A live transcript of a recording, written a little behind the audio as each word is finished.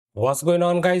What's going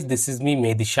on, guys? This is me,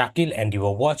 Mehdi Shakil, and you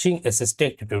are watching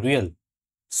SSTec tutorial.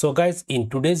 So guys, in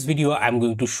today's video, I'm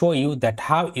going to show you that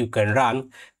how you can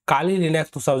run Kali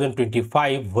Linux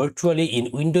 2025 virtually in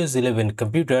Windows 11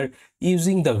 computer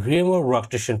using the VMware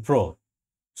Workstation Pro.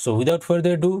 So without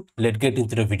further ado, let's get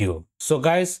into the video. So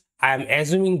guys, I am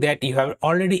assuming that you have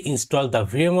already installed the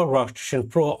VMware Workstation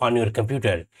Pro on your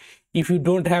computer. If you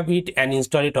don't have it and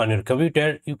install it on your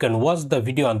computer, you can watch the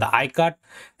video on the iCard,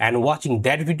 and watching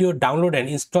that video, download and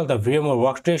install the VMware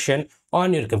Workstation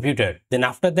on your computer. Then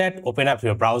after that, open up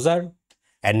your browser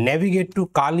and navigate to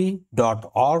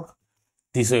kali.org,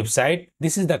 this website.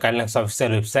 This is the Kali Linux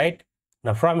official website.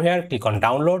 Now from here, click on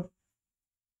download.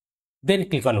 Then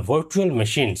click on virtual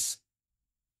machines.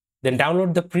 Then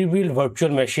download the pre-built virtual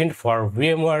machine for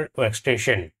VMware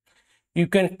Workstation. You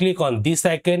can click on this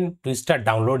icon to start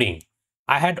downloading.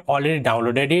 I had already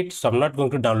downloaded it, so I'm not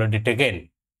going to download it again.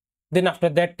 Then after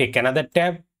that, take another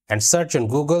tab and search on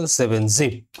Google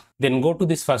 7-zip. Then go to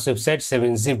this first website,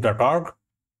 7zip.org.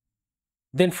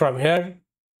 Then from here,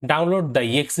 download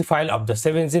the exe file of the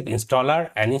 7-zip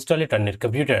installer and install it on your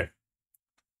computer.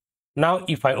 Now,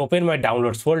 if I open my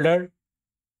downloads folder,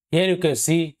 here you can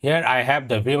see, here I have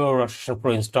the VMware Workstation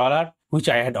Pro installer, which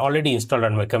I had already installed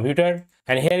on my computer.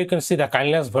 And here you can see the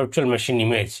Kali Linux virtual machine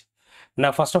image.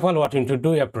 Now, first of all, what you need to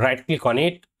do, you have to right click on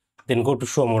it, then go to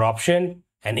show more option,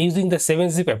 and using the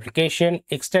 7-zip application,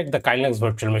 extract the Kali Linux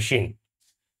virtual machine.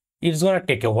 It's gonna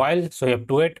take a while, so you have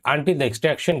to wait until the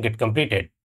extraction get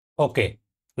completed. Okay,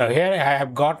 now here I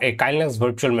have got a Kali Linux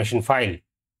virtual machine file.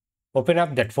 Open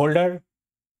up that folder,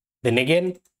 then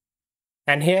again,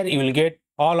 and here you will get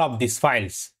all of these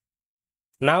files.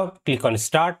 Now click on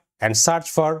start and search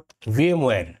for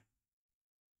VMware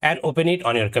and open it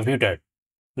on your computer.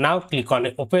 Now click on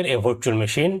open a virtual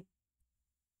machine.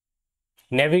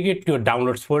 Navigate to your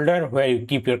downloads folder where you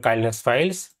keep your Kali Linux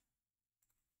files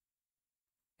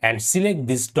and select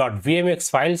this .vmx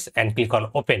files and click on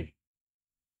open.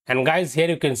 And guys, here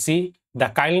you can see the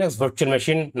Kali Linux virtual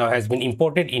machine now has been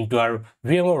imported into our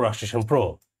VMware Workstation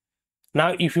Pro.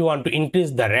 Now if you want to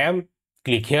increase the RAM,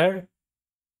 click here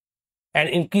and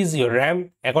increase your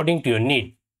RAM according to your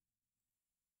need.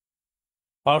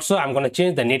 Also, I'm going to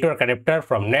change the network adapter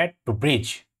from NAT to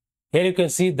bridge. Here you can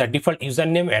see the default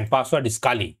username and password is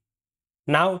Kali.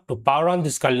 Now to power on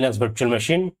this Kali Linux virtual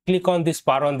machine, click on this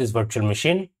power on this virtual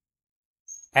machine.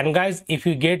 And guys, if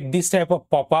you get this type of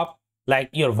pop-up like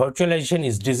your virtualization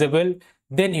is disabled,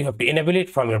 then you have to enable it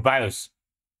from your BIOS.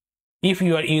 If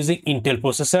you are using Intel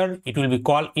processor, it will be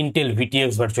called Intel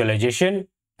VTX virtualization.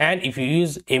 And if you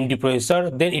use AMD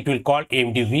processor, then it will call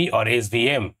AMD-V or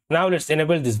SVM. Now let's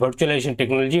enable this virtualization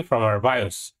technology from our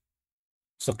BIOS.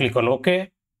 So click on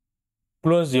OK,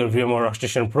 close your VMware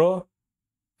Workstation Pro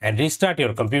and restart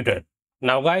your computer.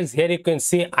 Now guys, here you can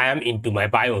see I am into my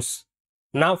BIOS.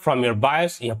 Now from your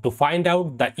BIOS, you have to find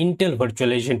out the Intel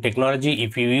virtualization technology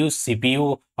if you use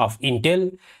CPU of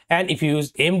Intel, and if you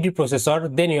use AMD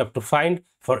processor, then you have to find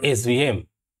for SVM.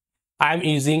 I am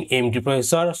using AMD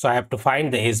processor, so I have to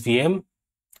find the SVM,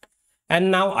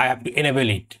 and now I have to enable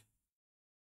it.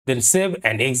 Then save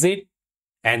and exit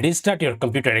and restart your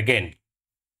computer again.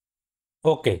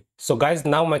 Okay, so guys,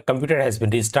 now my computer has been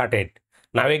restarted.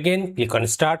 Now again, click on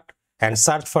start and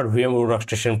search for VMware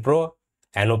Workstation Pro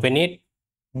and open it.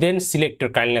 Then select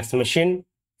your Kali Linux machine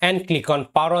and click on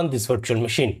power on this virtual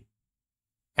machine.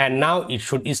 And now it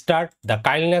should start the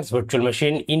Kali Linux virtual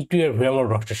machine into your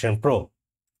VMware Workstation Pro.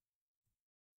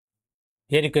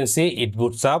 Here you can see it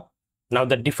boots up. Now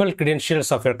the default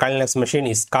credentials of your Kali Linux machine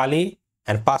is Kali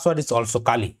and password is also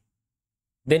Kali.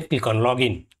 Then click on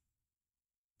login.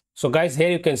 So guys, here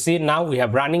you can see now we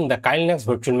have running the Kali Linux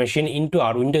virtual machine into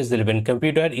our Windows 11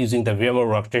 computer using the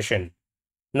VMware Workstation.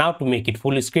 Now to make it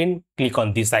full screen, click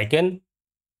on this icon.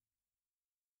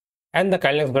 And the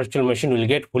Kali Linux virtual machine will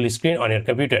get full screen on your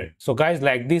computer. So guys,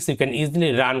 like this, you can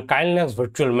easily run Kali Linux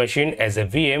virtual machine as a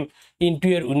VM into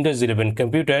your Windows 11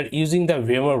 computer using the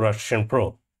VMware Workstation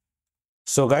Pro.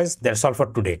 So guys, that's all for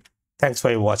today. Thanks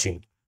for watching.